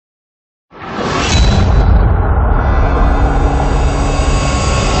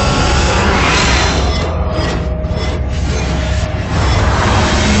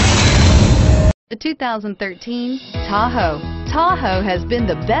2013 Tahoe. Tahoe has been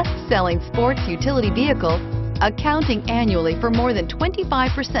the best-selling sports utility vehicle, accounting annually for more than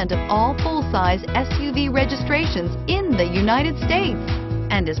 25% of all full-size SUV registrations in the United States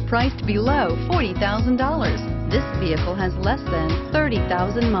and is priced below $40,000. This vehicle has less than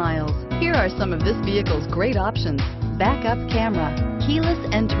 30,000 miles. Here are some of this vehicle's great options: backup camera, keyless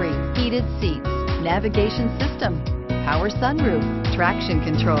entry, heated seats, navigation system, power sunroof, traction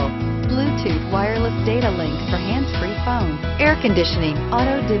control, Bluetooth wireless data link for hands-free phone, air conditioning,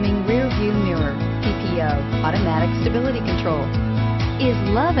 auto-dimming rear view mirror, PPO, automatic stability control. Is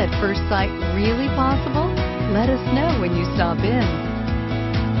love at first sight really possible? Let us know when you stop in.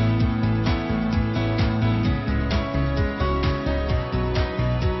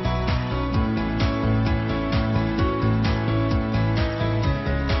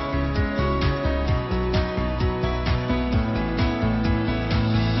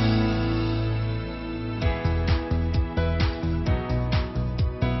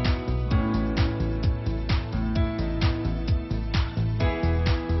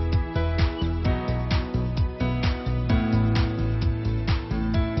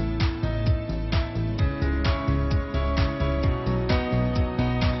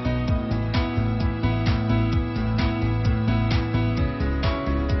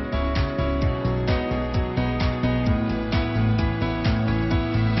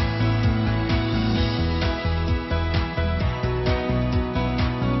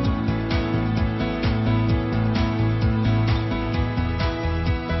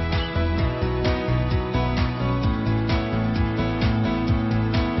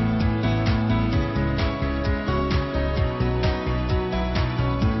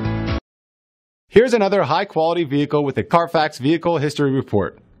 Here's another high-quality vehicle with a Carfax Vehicle History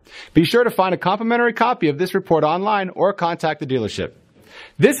Report. Be sure to find a complimentary copy of this report online or contact the dealership.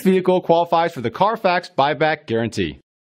 This vehicle qualifies for the Carfax Buyback Guarantee.